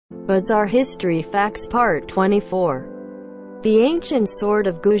Bizzare History Facts Part 24. The ancient sword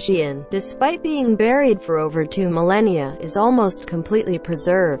of Gujian, despite being buried for over 2 millennia, is almost completely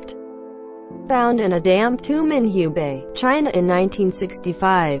preserved. Found in a damp tomb in Hubei, China in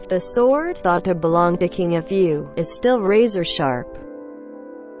 1965, the sword, thought to belong to King of Yu, is still razor-sharp.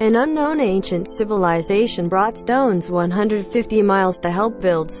 An unknown ancient civilization brought stones 150 miles to help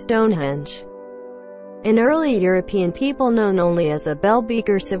build Stonehenge. An early European people known only as the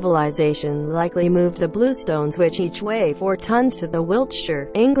Bell-Beaker civilization likely moved the bluestones, which each weigh 4 tons, to the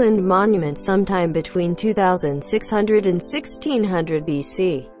Wiltshire, England monument sometime between 2600 and 1600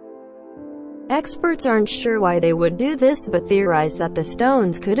 BC. Experts aren't sure why they would do this, but theorize that the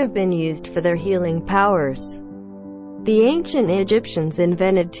stones could have been used for their healing powers. The ancient Egyptians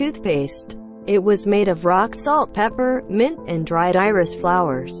invented toothpaste. It was made of rock salt, pepper, mint, and dried iris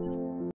flowers.